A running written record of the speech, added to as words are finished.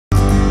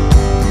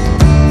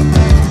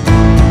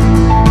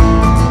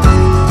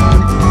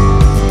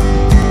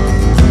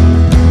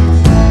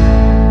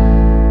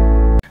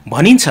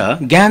भनिन्छ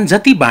ज्ञान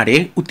जति बाँडे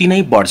उति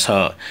नै बढ्छ।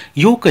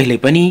 यो कहिले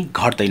पनि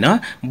घट्दैन,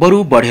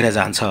 बरु बढेर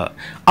जान्छ।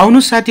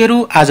 आउनु साथीहरू,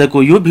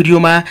 आजको यो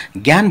भिडियोमा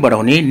ज्ञान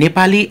बढाउने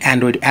नेपाली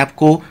एन्ड्रोइड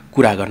एपको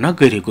कुरा गर्न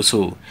गइरहेको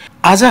छु।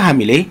 आज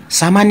हामीले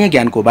सामान्य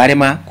ज्ञानको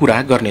बारेमा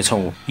कुरा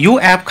गर्नेछौँ। यो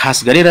एप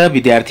खास गरेर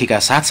विद्यार्थीका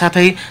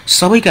साथसाथै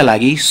सबैका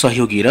लागि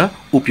सहयोगी र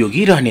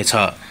उपयोगी रहनेछ।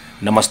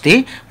 नमस्ते,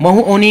 म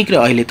हुँ ओनिक र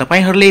अहिले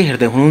तपाईहरूले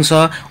हेर्दै हुनुहुन्छ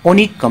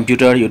ओनिक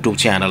कम्प्युटर युट्युब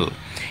च्यानल।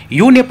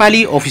 यो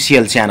नेपाली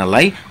अफिसियल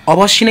च्यानललाई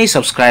अवश्य नै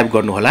सब्स्क्राइब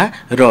गर्नुहोला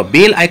र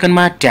बेल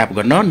आइकनमा ट्याप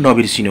गर्न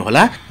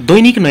नबिर्सिनुहोला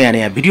दैनिक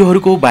नयाँ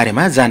भिडियोहरूको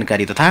बारेमा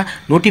जानकारी तथा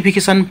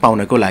नोटिफिकेसन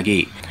पाउनको लागि।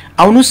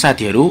 आउनु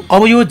साथीहरू,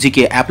 अब यो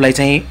जीके एपलाई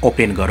चाहिँ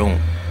ओपन गरौँ।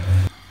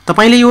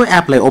 तपाईले यो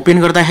एपलाई ओपन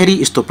गर्दाखेरि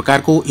यस्तो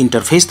प्रकारको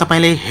इन्टरफेस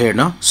तपाईले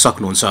हेर्न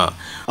सक्नुहुन्छ।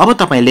 अब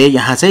तपाईले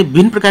यहाँ चाहिँ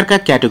विभिन्न प्रकारका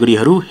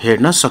क्याटेगोरीहरू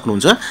हेर्न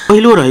सक्नुहुन्छ।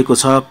 पहिलो रहेको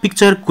छ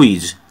पिक्चर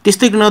क्विज,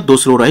 त्यस्तै गर्न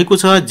दोस्रो रहेको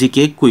छ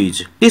जीके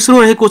क्विज, तेस्रो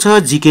रहेको छ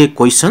जीके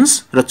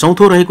क्वेशन्स र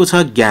चौथो रहेको छ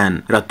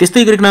ज्ञान र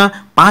त्यस्तै गरिकन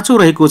पाँचौं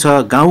रहेको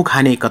छ गाउँ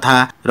खाने कथा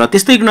र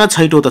त्यस्तै गर्न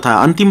छैटौं तथा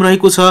अन्तिम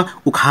रहेको छ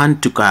उखान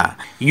टुक्का।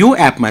 यो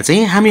एपमा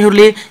चाहिँ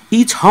हामीहरूले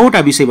यी 6वटा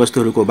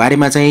विषयवस्तुहरूको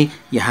बारेमा चाहिँ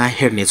यहाँ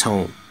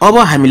हेर्नेछौँ। अब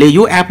हामीले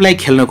यो एपलाई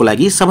खेल्नको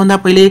लागि सबभन्दा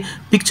पहिले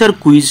पिक्चर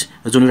क्विज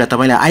जुन एउटा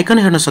तपाईले आइकन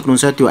हेर्न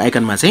सक्नुहुन्छ त्यो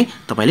आइकनमा चाहिँ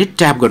तपाईले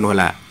ट्याप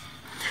गर्नुहोला।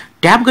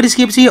 ट्याप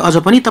गरिसकेपछि अझ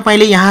पनि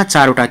तपाईले यहाँ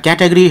 4वटा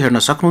क्याटेगोरी हेर्न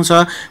सक्नुहुन्छ।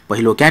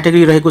 पहिलो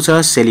क्याटेगोरी रहेको छ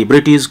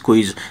सेलिब्रिटिज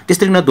क्विज,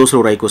 त्यस्तै गर्न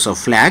दोस्रो रहेको छ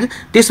फ्ल्याग,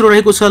 तेस्रो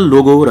रहेको छ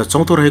लोगो र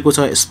चौथो रहेको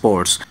छ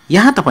स्पोर्ट्स।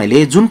 यहाँ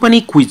तपाईले जुन पनि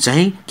क्विज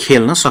चाहिँ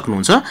खेल्न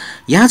सक्नुहुन्छ।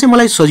 यहाँ चाहिँ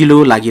मलाई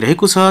सजिलो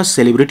लागिरहेको छ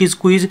सेलिब्रिटिज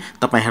क्विज।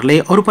 तपाईहरुले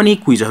अरु पनि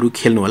क्विजहरू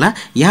खेल्नु होला।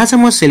 यहाँ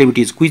चाहिँ म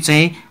सेलिब्रिटिज क्विज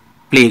चाहिँ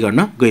प्ले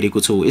गर्न गइरहेको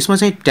छु। यसमा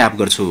चाहिँ ट्याप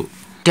गर्छु।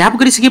 ट्याप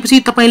गरिसकेपछि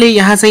तपाईले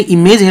यहाँ चाहिँ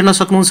इमेज हेर्न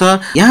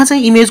सक्नुहुन्छ। यहाँ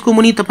चाहिँ इमेजको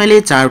मुनि तपाईले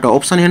 4वटा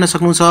अप्सन हेर्न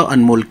सक्नुहुन्छ।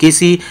 अनमोल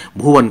केसी,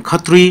 भुवन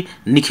खत्री,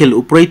 निखिल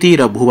उप्रेती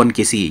र भुवन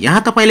केसी।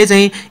 यहाँ तपाईले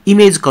चाहिँ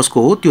इमेज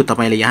कसको हो त्यो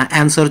तपाईले यहाँ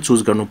एन्सर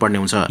चुज गर्नुपर्ने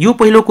हुन्छ। यो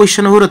पहिलो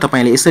क्वेशन हो र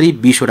तपाईले यसरी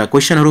 20वटा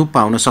क्वेशनहरू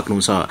पाउन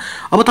सक्नुहुन्छ।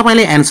 अब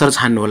तपाईले एन्सर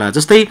छान्नु होला।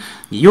 जस्तै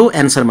यो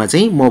एन्सरमा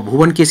चाहिँ म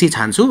भुवन केसी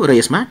छान्छु र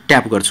यसमा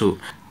ट्याप गर्छु।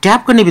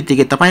 ट्याप गर्ने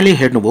बित्तिकै तपाईले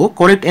हेर्नुभयो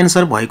करेक्ट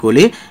एन्सर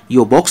भएकोले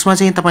यो बक्समा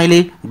चाहिँ तपाईले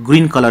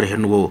ग्रीन कलर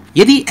हेर्नुभयो।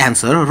 यदि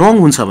एन्सर रङ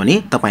हुन्छ भने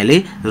तपाईले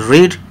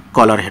रेड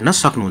कलर हेर्न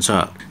सक्नुहुन्छ।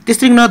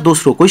 त्यसै गरी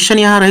दोस्रो क्वेशन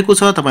यहाँ रहेको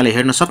छ, तपाईले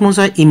हेर्न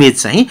सक्नुहुन्छ इमेज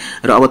चाहिँ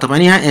र अब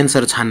तपाईले यहाँ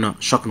एन्सर छान्न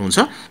सक्नुहुन्छ।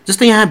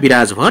 जस्तै यहाँ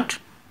विराज भट्ट,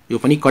 यो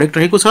पनि करेक्ट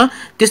रहेको छ।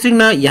 त्यसै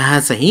गरी यहाँ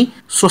चाहिँ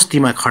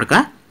स्वस्तिमा खड्का,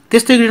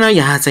 त्यस्तै गरी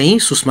यहाँ चाहिँ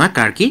सुषमा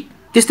कार्की,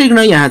 त्यस्तै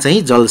गरी यहाँ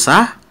चाहिँ जलसा,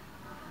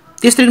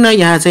 त्यस्तै गरी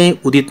यहाँ चाहिँ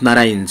उदित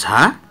नारायण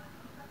झा,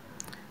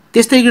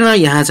 त्यस्तै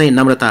गरी यहाँ चाहिँ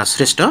नम्रता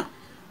श्रेष्ठ,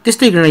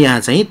 त्यस्तै गरी यहाँ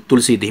चाहिँ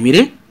तुलसी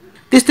घिमिरे,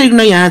 त्यस्तै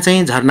गरी यहाँ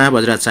चाहिँ झरना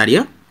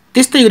बज्राचार्य,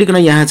 त्यस्तै गरिकन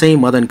यहाँ चाहिँ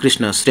मदन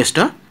कृष्ण श्रेष्ठ,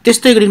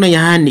 त्यस्तै गरिकन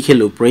यहाँ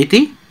निखिल उप्रेती,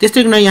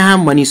 त्यस्तै गरी यहाँ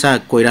मनिषा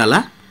कोइराला।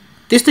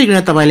 त्यस्तै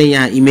गरी तपाईले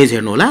यहाँ इमेज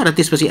हेर्नु होला र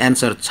त्यसपछि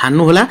एन्सर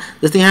छान्नु होला।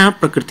 जस्तै यहाँ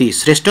प्रकृति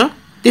श्रेष्ठ,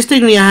 त्यस्तै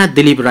गरी यहाँ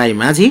दिलीप राई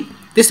माझी,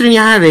 त्यस्तै गरी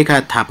यहाँ रेखा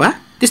थापा,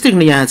 त्यस्तै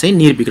गरी यहाँ चाहिँ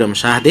निर्विक्रम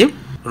शाहदेव,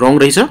 रङ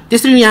रहेछ।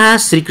 त्यस्तै गरी यहाँ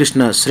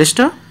श्रीकृष्ण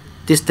श्रेष्ठ,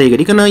 त्यस्तै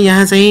गरिकन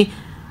यहाँ चाहिँ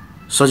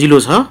सजिलो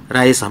छ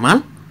राय समाल,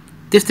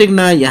 त्यस्तै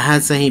गरी यहाँ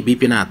चाहिँ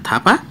विपिना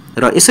थापा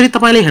र यसरी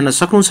तपाईले हेर्न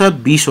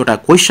सक्नुहुन्छ 20वटा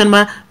क्वेशनमा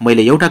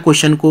मैले एउटा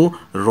क्वेशनको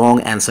रङ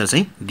एन्सर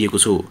चाहिँ दिएको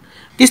छु।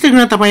 त्यस्तै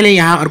गरी तपाईले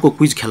यहाँ अर्को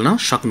क्विज खेल्न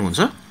सक्नुहुन्छ।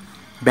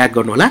 ब्याक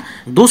गर्नु होला।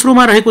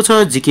 दोस्रोमा रहेको छ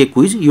जीके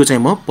क्विज, यो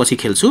चाहिँ म पछि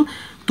खेल्छु।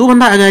 त्यो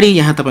भन्दा अगाडि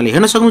यहाँ तपाईले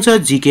हेर्न सक्नुहुन्छ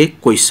जीके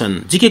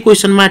क्वेशन। जीके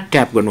क्वेशनमा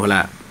ट्याप गर्नु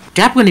होला।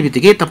 ट्याप गर्ने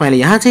बित्तिकै तपाईले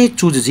यहाँ चाहिँ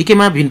चुज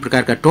जीकेमा विभिन्न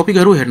प्रकारका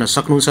टपिकहरू हेर्न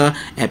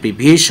सक्नुहुन्छ।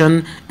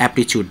 Abbreviation,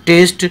 aptitude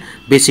test,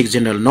 basic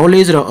general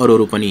knowledge र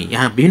अरू पनि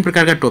यहाँ विभिन्न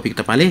प्रकारका टपिक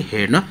तपाईले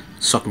हेर्न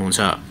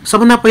सक्नुहुन्छ।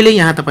 सबभन्दा पहिले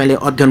यहाँ तपाईले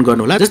अध्ययन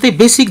गर्नु होला। जस्तै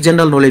बेसिक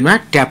जनरल नलेजमा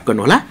ट्याप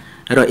गर्नु होला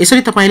र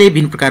यसरी तपाईले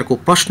विभिन्न प्रकारको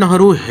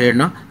प्रश्नहरू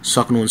हेर्न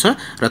सक्नुहुन्छ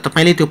र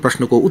तपाईले त्यो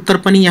प्रश्नको उत्तर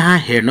पनि यहाँ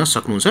हेर्न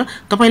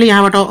सक्नुहुन्छ। तपाईले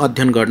यहाँबाट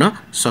अध्ययन गर्न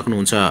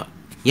सक्नुहुन्छ।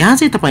 यहाँ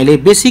चाहिँ तपाईले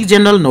बेसिक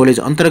जनरल नलेज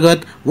अन्तर्गत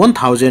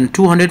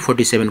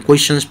 1247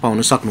 क्वेशन्स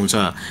पाउन सक्नुहुन्छ।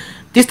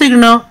 त्यस्तै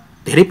गर्न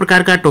धेरै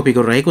प्रकारका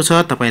टपिकहरू रहेको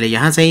छ। तपाईले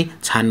यहाँ चाहिँ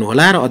छान्नु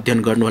होला र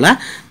अध्ययन गर्नु होला।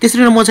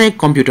 त्यसरी म चाहिँ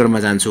कम्प्युटरमा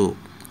जान्छु।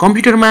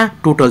 कम्प्युटरमा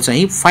टोटल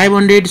चाहिँ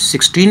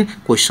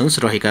 516 क्वेशन्स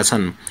रहेका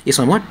छन्।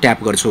 यसमा म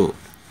ट्याप गर्छु।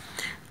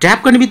 ट्याप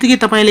गर्ने बित्तिकै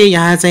तपाईले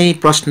यहाँ चाहिँ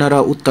प्रश्न र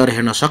उत्तर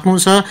हेर्न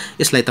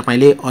सक्नुहुन्छ। यसलाई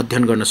तपाईले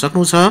अध्ययन गर्न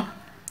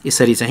सक्नुहुन्छ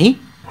यसरी चाहिँ।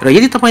 र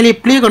यदि तपाईले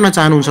प्ले गर्न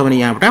चाहनुहुन्छ भने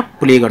यहाँबाट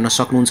प्ले गर्न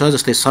सक्नुहुन्छ।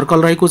 जस्तै सर्कल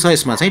रहेको छ,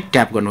 यसमा चाहिँ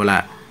ट्याप गर्नु होला।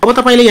 अब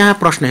तपाईले यहाँ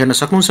प्रश्न हेर्न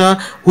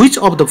सक्नुहुन्छ। Which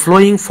of the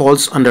following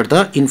falls under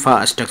the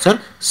infrastructure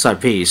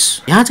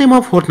service. यहाँ चाहिँ म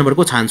 4th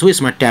नम्बरको छान्छु।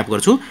 यसमा ट्याप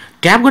गर्छु।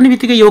 ट्याप गर्ने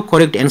बित्तिकै यो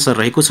करेक्ट एन्सर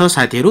रहेको छ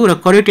साथीहरू र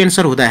करेक्ट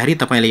एन्सर हुँदाखेरि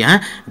तपाईले यहाँ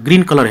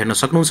ग्रीन कलर हेर्न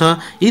सक्नुहुन्छ।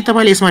 यदि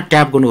तपाईले यसमा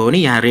ट्याप गर्नुभयो भने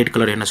यहाँ रेड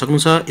कलर हेर्न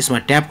सक्नुहुन्छ। यसमा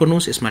ट्याप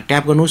गर्नुस्, यसमा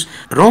ट्याप गर्नुस्।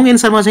 रङ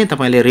एन्सरमा चाहिँ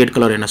तपाईले रेड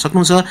कलर हेर्न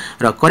सक्नुहुन्छ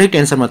र करेक्ट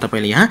एन्सरमा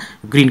तपाईले यहाँ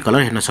ग्रीन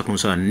कलर हेर्न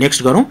सक्नुहुन्छ।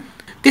 नेक्स्ट गरौँ।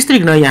 त्यस्तै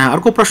गरी यहाँ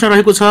अर्को प्रश्न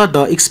रहेको छ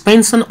the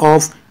expansion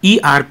of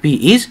ERP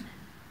is.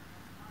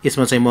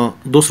 यसमा चाहिँ म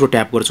दोस्रो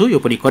ट्याप गर्छु। यो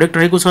पनि करेक्ट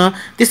रहेको छ।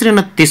 त्यसरी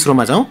नै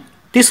तेस्रोमा जाउँ।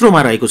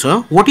 तेस्रोमा रहेको छ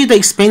what is the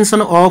expansion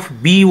of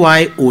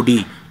BYOD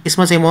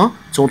यसमा चाहिँ म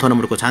चौथो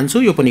नम्बरको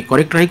छान्छु, यो पनि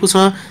करेक्ट रहेको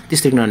छ।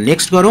 त्यस्तै गरिकन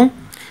नेक्स्ट गरौँ।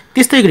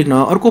 त्यस्तै गरिकन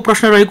अर्को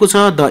प्रश्न रहेको छ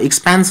the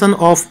expansion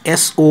of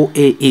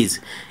SOA is.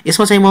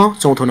 यसमा चाहिँ म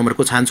चौथो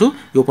नम्बरको छान्छु,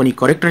 यो पनि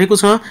करेक्ट रहेको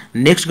छ।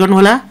 नेक्स्ट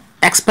गर्नुहोला।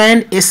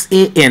 एक्सप्यान्ड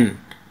SAN,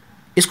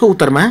 यसको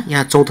उत्तरमा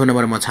यहाँ चौथो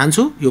नम्बरमा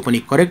छान्छु, यो पनि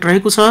करेक्ट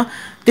रहेको छ।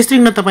 त्यस्तै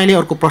गरिकन तपाईले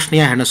अर्को प्रश्न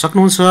यहाँ हेर्न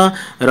सक्नुहुन्छ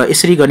र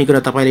यसरी गनिकन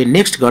तपाईले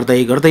नेक्स्ट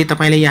गर्दै गर्दै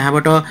तपाईले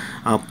यहाँबाट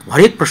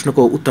हरेक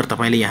प्रश्नको उत्तर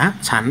तपाईले यहाँ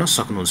छान्न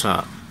सक्नुहुन्छ।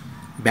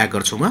 ब्याक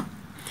गर्छु म।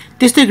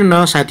 त्यस्तै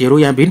गरिकन साथीहरु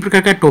यहाँ विभिन्न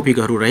प्रकारका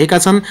टपिकहरु रहेका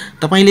छन्,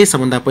 तपाईले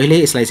सबभन्दा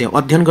पहिले यसलाई चाहिँ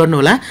अध्ययन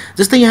गर्नुहोला।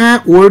 जस्तै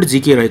यहाँ वर्ड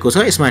जीके रहेको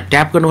छ, यसमा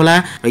ट्याप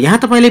गर्नुहोला र यहाँ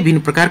तपाईले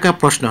विभिन्न प्रकारका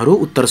प्रश्नहरु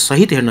उत्तर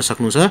सहित हेर्न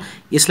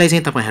सक्नुहुन्छ। यसलाई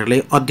चाहिँ तपाईहरुले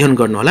अध्ययन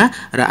गर्नुहोला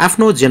र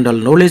आफ्नो जनरल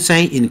नलेज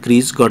चाहिँ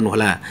इन्क्रिज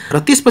गर्नुहोला। र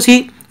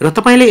त्यसपछि र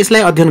तपाईले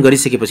यसलाई अध्ययन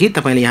गरिसकेपछि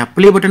तपाईले यहाँ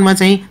प्ले बटनमा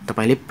चाहिँ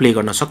तपाईले प्ले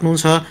गर्न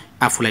सक्नुहुन्छ,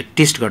 आफूलाई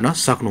टेस्ट गर्न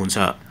सक्नुहुन्छ।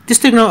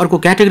 त्यस्तै गर्न अर्को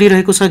क्याटेगोरी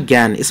रहेको छ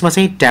ज्ञान, यसमा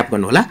चाहिँ ट्याप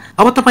गर्नुहोला।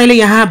 अब तपाईले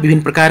यहाँ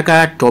विभिन्न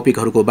प्रकारका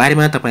टपिकहरुको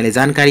बारेमा तपाईले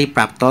जानकारी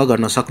प्राप्त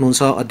गर्न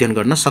सक्नुहुन्छ, अध्ययन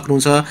गर्न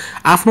सक्नुहुन्छ,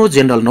 आफ्नो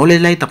जनरल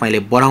नलेजलाई तपाईले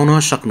बढाउन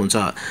सक्नुहुन्छ।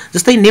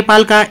 जस्तै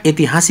नेपालका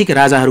ऐतिहासिक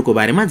राजाहरुको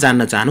बारेमा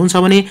जान्न चाहनुहुन्छ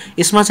भने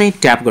यसमा चाहिँ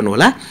ट्याप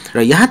गर्नुहोला र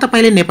यहाँ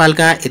तपाईले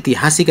नेपालका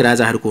ऐतिहासिक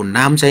राजाहरुको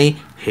नाम चाहिँ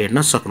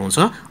हेर्न सक्नुहुन्छ,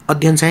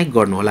 अध्ययन चाहिँ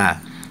गर्नुहोला।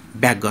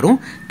 ब्याक गरौँ।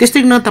 त्यस्तै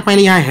गरिकन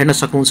तपाईले यहाँ हेर्न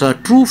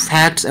सक्नुहुन्छ true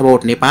facts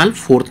about Nepal,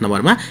 fourth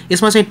नम्बरमा,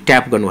 यसमा चाहिँ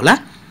ट्याप गर्नुहोला।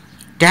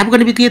 ट्याप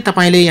गर्नेबित्तिकै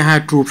तपाईले यहाँ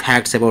ट्रू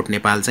फ्याक्ट्स अबाउट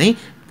नेपाल चाहिँ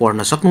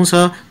पढ्न सक्नुहुन्छ,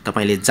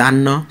 तपाईले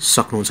जान्न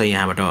सक्नुहुन्छ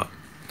यहाँबाट।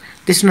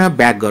 त्यसमा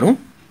ब्याक गरौँ।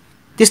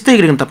 त्यस्तै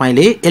गरिकन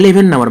तपाईले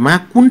 11 नम्बरमा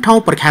कुन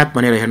ठाउँ प्रख्यात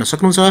भनेर हेर्न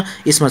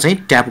सक्नुहुन्छ, यसमा चाहिँ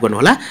ट्याप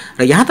गर्नुहोला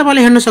र यहाँ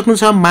तपाईले हेर्न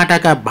सक्नुहुन्छ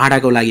माटाका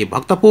भाँडाको लागि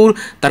भक्तपुर,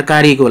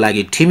 तरकारीको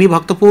लागि ठिमी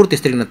भक्तपुर,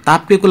 त्यस्तै गरिकन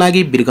ताप्केको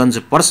लागि बिरगञ्ज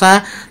पर्सा,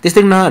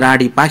 त्यस्तै गरिकन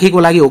राडी पाखीको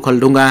लागि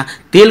ओखलढुङ्गा,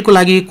 तेलको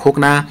लागि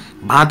खोकना,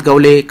 भात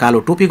गाउले, कालो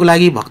टोपीको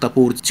लागि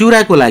भक्तपुर,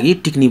 चिउराको लागि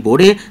टिक्नी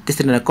बोडे,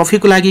 त्यस्तै गरिकन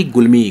कफीको लागि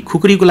गुल्मी,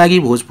 खुकुरीको लागि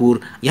भोजपुर।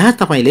 यहाँ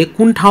तपाईले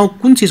कुन ठाउँ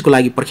कुन चीजको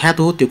लागि प्रख्यात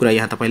हो त्यो कुरा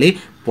यहाँ तपाईले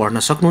पढ्न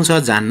सक्नुहुन्छ,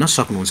 जान्न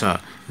सक्नुहुन्छ।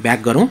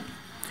 ब्याक गरौँ।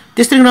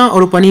 त्यस्तै गरिकन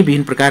अरु पनि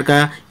विभिन्न प्रकारका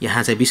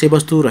यहाँ चाहिँ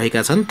विषयवस्तु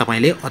रहेका छन्,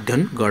 तपाईले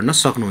अध्ययन गर्न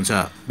सक्नुहुन्छ।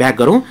 ब्याक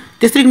गरौँ।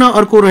 त्यस्तै गरिकन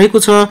अर्को रहेको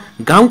छ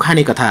गाउँ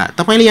खाने कथा,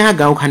 तपाईले यहाँ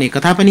गाउँ खाने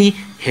कथा पनि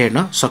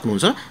हेर्न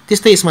सक्नुहुन्छ।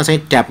 त्यस्तै यसमा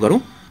चाहिँ ट्याप गरौँ।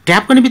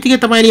 ट्याप गर्नेबित्तिकै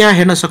तपाईले यहाँ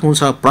हेर्न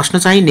सक्नुहुन्छ प्रश्न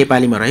चाहिँ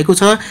नेपालीमा रहेको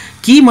छ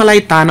कि मलाई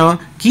तान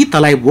कि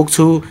तलाई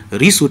बोक्छु,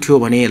 रिस उठ्यो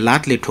भने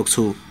लातले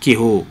ठोक्छु, के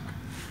हो?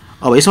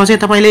 अब यसमा चाहिँ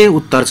तपाईले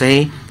उत्तर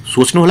चाहिँ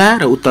सोच्नुहोला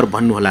र उत्तर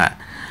भन्नुहोला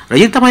र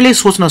यदि तपाईले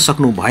सोच्न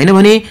सक्नु भएन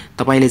भने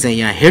तपाईले चाहिँ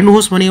यहाँ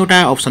हेर्नुहोस् भने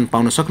एउटा अप्सन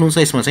पाउन सक्नुहुन्छ,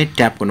 यसमा चाहिँ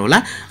ट्याप गर्नुहोला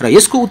र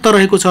यसको उत्तर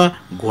रहेको छ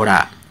घोडा।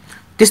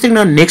 त्यस्तै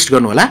गरिकन नेक्स्ट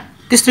गर्नुहोला।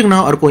 त्यस्तै गरिकन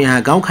अर्को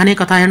यहाँ गाउँ खाने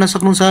कथा हेर्न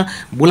सक्नुहुन्छ,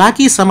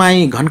 बुलाकी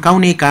समय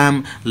घन्काउने काम,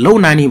 लौ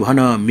नानी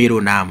भन मेरो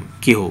नाम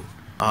के हो?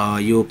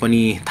 यो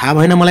पनि थाहा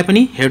भएन मलाई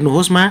पनि,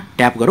 हेर्नुहोस्मा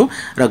ट्याप गरौँ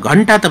र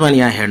घण्टा तपाईले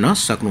यहाँ हेर्न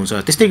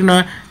सक्नुहुन्छ। त्यस्तै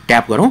गरिकन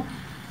ट्याप गरौँ।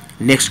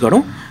 नेक्स्ट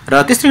गरौँ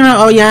र त्यस्तै गरिकन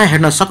अब यहाँ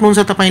हेर्न सक्नुहुन्छ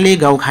तपाईले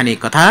गाउँ खाने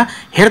कथा,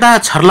 हेर्दा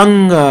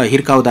छर्लङ्ग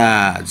हिर्काउँदा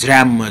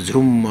झ्राम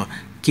झ्रुम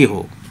के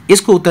हो?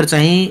 यसको उत्तर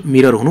चाहिँ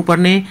मिरर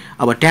हुनुपर्ने।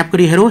 अब ट्याप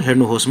गरी हेरौँ,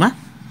 हेर्नुहोस्मा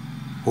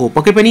हो,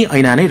 पक्कै पनि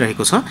ऐना नै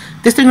रहेको छ।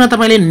 त्यस्तै गरिकन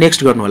तपाईले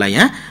नेक्स्ट गर्नुहोला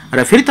यहाँ र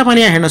फेरि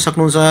तपाईले यहाँ हेर्न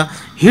सक्नुहुन्छ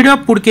हिड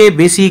पुड्के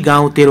बेसी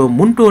गाउँ तेरो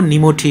मुन्टो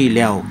निमोठी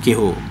ल्याऊ के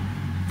हो?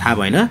 थाहा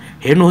भएन,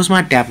 हेर्नुहोस्मा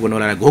ट्याप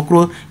गर्नुहोला र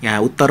घोक्रो यहाँ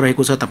उत्तर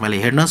रहेको छ, तपाईले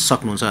हेर्न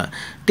सक्नुहुन्छ।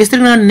 त्यस्तै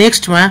गरिकन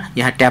नेक्स्टमा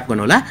यहाँ ट्याप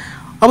गर्नुहोला।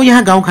 अब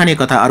यहाँ गाउँ खाने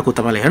कथा अर्को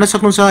तपाईले हेर्न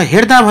सक्नुहुन्छ,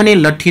 हेर्दा भने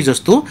लट्ठी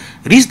जस्तो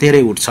रिस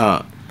धेरै उठ्छ,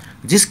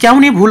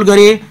 जिस्क्याउने भुल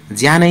गरे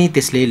ज्यानै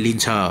त्यसले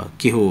लिन्छ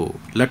के हो?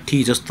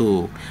 लट्ठी जस्तो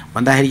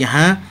भन्दाखेरि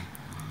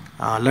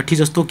यहाँ लट्ठी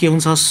जस्तो के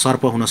हुन्छ?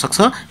 सर्प हुन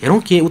सक्छ। हेरौँ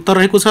के उत्तर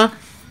रहेको छ,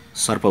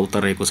 सर्प उत्तर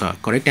रहेको छ,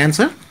 करेक्ट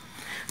एन्सर।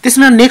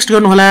 त्यसमा नेक्स्ट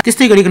गर्नुहोला।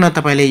 त्यस्तै गरिकन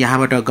तपाईले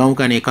यहाँबाट गाउँ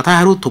खाने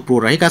कथाहरू थुप्रो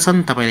रहेका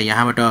छन्, तपाईले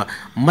यहाँबाट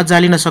मज्जा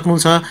लिन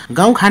सक्नुहुन्छ,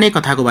 गाउँ खाने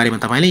कथाको बारेमा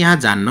तपाईले यहाँ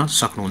जान्न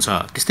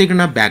सक्नुहुन्छ। त्यस्तै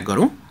गरिकन ब्याक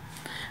गरौँ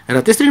र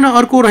त्यस्तै गरिकन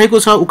अर्को रहेको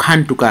छ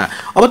उखान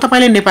टुक्का। अब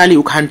तपाईले नेपाली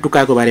उखान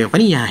टुक्काको बारेमा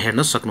पनि यहाँ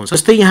हेर्न सक्नुहुन्छ।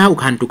 जस्तै यहाँ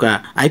उखान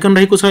टुक्का आइकन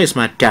रहेको छ,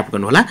 यसमा ट्याप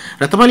गर्नुहोला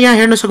र तपाईले यहाँ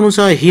हेर्न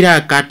सक्नुहुन्छ हिरा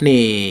काट्ने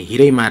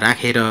हिरैमा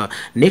राखेर।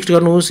 नेक्स्ट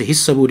गर्नुहोस्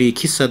हिस्सबुरी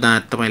खिस्स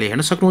दाँत, तपाईले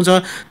हेर्न सक्नुहुन्छ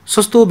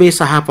सस्तो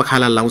बेसाहा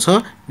पखाला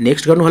लाउँछ।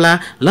 नेक्स्ट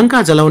गर्नुहोला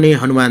लङ्का जलाउने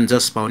हनुमान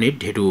जस पाउने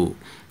ढेडु।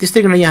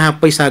 त्यस्तै गरिकन यहाँ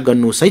पैसा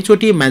गन्नु 100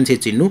 चोटी, मान्छे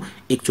चिन्नु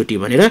 1 चोटी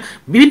भनेर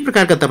विभिन्न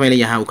प्रकारका तपाईले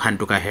यहाँ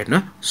उखान टुक्का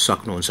हेर्न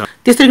सक्नुहुन्छ।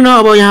 त्यस्तै गरिकन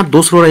अब यहाँ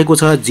दोस्रो रहेको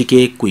छ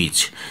जीके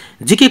क्विज।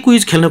 जीके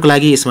क्विज खेल्नको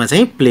लागि यसमा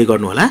चाहिँ प्ले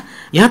गर्नुहोला।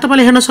 यहाँ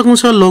तपाईले हेर्न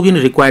सक्नुहुन्छ लगइन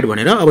रिक्वायर्ड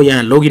भनेर। अब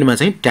यहाँ लगइनमा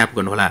चाहिँ ट्याप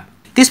गर्नुहोला।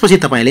 त्यसपछि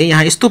तपाईले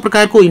यहाँ यस्तो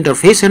प्रकारको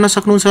इन्टरफेस हेर्न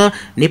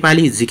सक्नुहुन्छ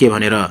नेपाली जीके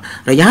भनेर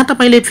र यहाँ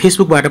तपाईले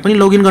फेसबुकबाट पनि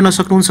लगइन गर्न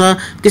सक्नुहुन्छ।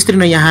 त्यस्तै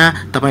गरिकन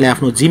यहाँ तपाईले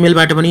आफ्नो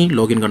जीमेलबाट पनि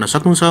लगइन गर्न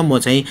सक्नुहुन्छ।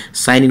 म चाहिँ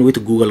साइन इन विथ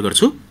गुगल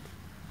गर्छु।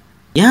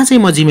 यहाँ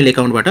चाहिँ म जीमेल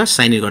एकाउन्टबाट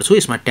साइन इन गर्छु,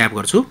 यसमा ट्याप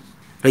गर्छु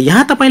र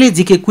यहाँ तपाईले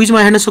जीके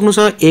क्विजमा हेर्न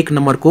सक्नुहुन्छ 1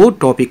 नम्बरको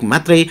टपिक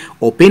मात्रै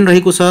ओपन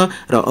रहेको छ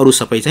र अरु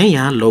सबै चाहिँ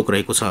यहाँ लक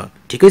रहेको छ।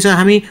 ठिकै छ,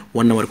 हामी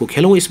 1 नम्बरको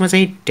खेलौं, यसमा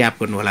चाहिँ ट्याप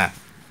गर्नुहोला।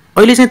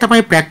 अहिले चाहिँ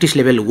तपाई प्र्याक्टिस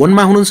लेभल 1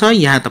 मा हुनुहुन्छ।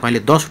 यहाँ तपाईले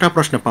 10 वटा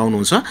प्रश्न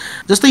पाउनुहुन्छ।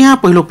 जस्तै यहाँ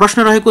पहिलो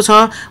प्रश्न रहेको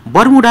छ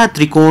बर्मुडा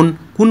त्रिकोण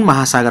कुन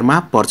महासागरमा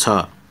पर्छ?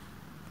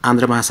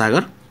 आन्ध्र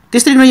महासागर।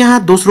 त्यसै गरी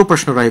यहाँ दोस्रो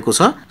प्रश्न रहेको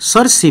छ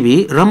sir CV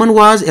Raman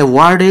was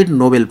awarded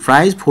Nobel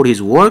prize for his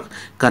work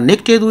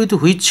connected with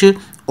which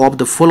of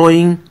the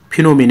following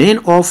phenomenon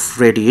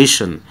of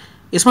radiation.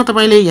 यसमा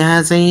तपाईले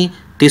यहाँ चाहिँ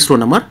तेस्रो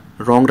नम्बर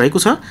रङ रहेको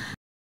छ।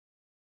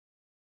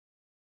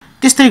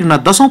 त्यस्तै गरी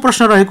 10औं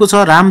प्रश्न रहेको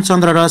छ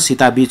रामचन्द्र र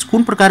सीता बीच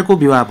कुन प्रकारको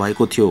विवाह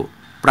भएको थियो?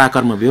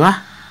 प्राकर्म विवाह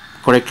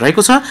करेक्ट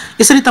रहेको छ।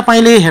 यसरी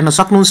तपाईले हेर्न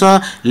सक्नुहुन्छ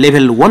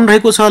लेभल 1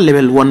 रहेको छ।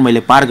 लेभल 1 मैले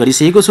पार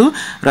गरिसकेको छु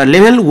र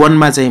लेभल 1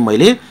 मा चाहिँ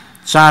मैले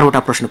 4 वटा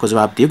प्रश्नको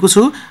जवाब दिएको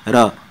छु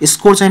र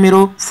स्कोर चाहिँ मेरो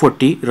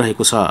 40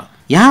 रहेको छ।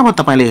 यहाँ अब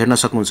तपाईले हेर्न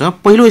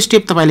सक्नुहुन्छ पहिलो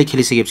स्टेप तपाईले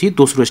खेलिसकेपछि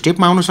दोस्रो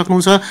स्टेपमा आउन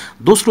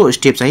सक्नुहुन्छ। दोस्रो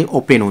स्टेप चाहिँ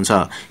ओपन हुन्छ।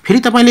 फेरि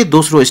तपाईले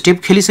दोस्रो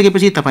स्टेप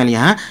खेलिसकेपछि तपाईले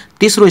यहाँ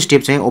तेस्रो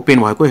स्टेप चाहिँ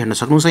ओपन भएको हेर्न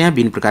सक्नुहुन्छ। यहाँ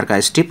विभिन्न प्रकारका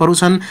स्टेपहरु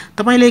छन्।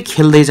 तपाईले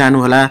खेल्दै जानु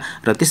होला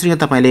र त्यसरी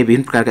तपाईले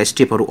विभिन्न प्रकारका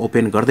स्टेपहरु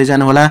ओपन गर्दै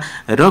जानु होला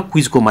र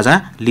क्विजको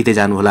मजा लिँदै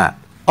जानु होला।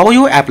 अब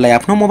यो एपलाई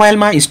आफ्नो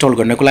मोबाइलमा इन्स्टल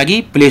गर्नको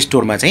लागि प्ले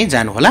स्टोरमा चाहिँ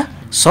जानु होला।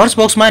 सर्च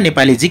बक्समा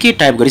नेपाली जीके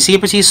टाइप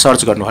गरिसकेपछि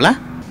सर्च गर्नु होला।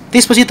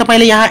 त्यसपछि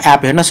तपाईले यहाँ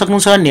एप हेर्न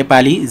सक्नुहुन्छ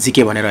नेपाली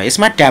जीके भनेर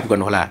यसमा ट्याप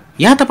गर्नु होला।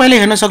 यहाँ तपाईले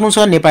हेर्न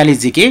सक्नुहुन्छ नेपाली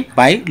जीके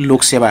बाइ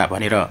लोक सेवा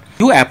भनेर।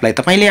 यो एपलाई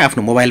तपाईले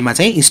आफ्नो मोबाइलमा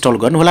चाहिँ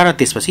इन्स्टल गर्नु होला र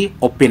त्यसपछि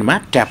ओपनमा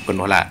ट्याप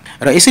गर्नु होला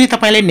र यसरी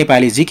तपाईले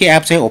नेपाली जीके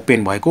एप चाहिँ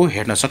ओपन भएको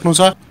हेर्न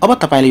सक्नुहुन्छ। अब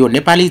तपाईले यो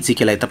नेपाली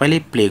जीके लाई तपाईले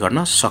प्ले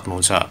गर्न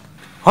सक्नुहुन्छ।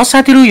 हस्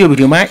साथीहरु यो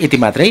भिडियोमा यति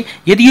मात्रै।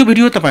 यदि यो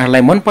भिडियो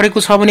तपाईहरुलाई मन परेको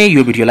छ भने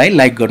यो भिडियोलाई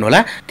लाइक गर्नु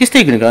होला।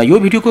 त्यस्तै गरेर यो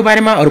भिडियोको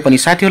बारेमा अरु पनि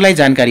साथीहरुलाई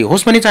जानकारी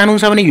होस् भन्ने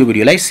चाहनुहुन्छ भने यो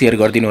भिडियोलाई शेयर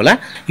गरिदिनु होला।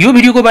 यो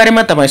भिडियोको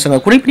बारेमा तपाईसँग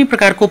कुनै पनि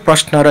प्रकारको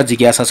प्रश्न र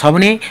जिज्ञासा छ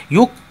भने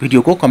यो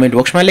भिडियोको कमेन्ट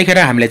बक्समा लेखेर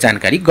हामीलाई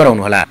जानकारी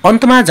गराउनु होला।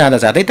 अन्तमा जाँदा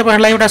जाँदै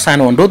तपाईहरुलाई एउटा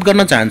सानो अनुरोध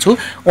गर्न चाहन्छु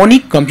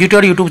ओनिक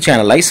कम्प्युटर युट्युब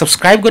च्यानललाई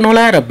सब्स्क्राइब गर्नु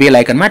होला र बेल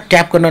आइकनमा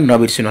ट्याप गर्न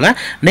नबिर्सनु होला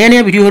नयाँ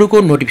नयाँ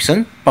भिडियोहरुको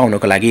नोटिफिकेसन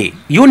पाउनको लागि।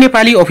 यो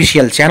नेपाली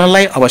अफिसियल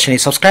च्यानललाई अवश्य नै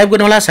सब्स्क्राइब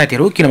गर्नु होला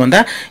साथीहरु, किन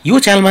भन्दा यो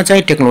च्यानलमा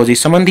चाहिँ टेक्नोलोजी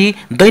सम्बन्धी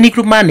दैनिक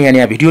रूपमा नयाँ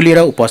नयाँ भिडियो लिएर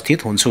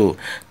उपस्थित हुन्छु।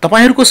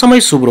 तपाईहरुको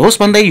समय शुभ रहोस्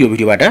भन्दै यो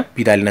भिडियोबाट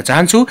बिदा लिन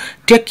चाहन्छु।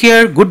 टेक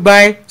केयर, गुड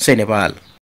बाय, जय नेपाल।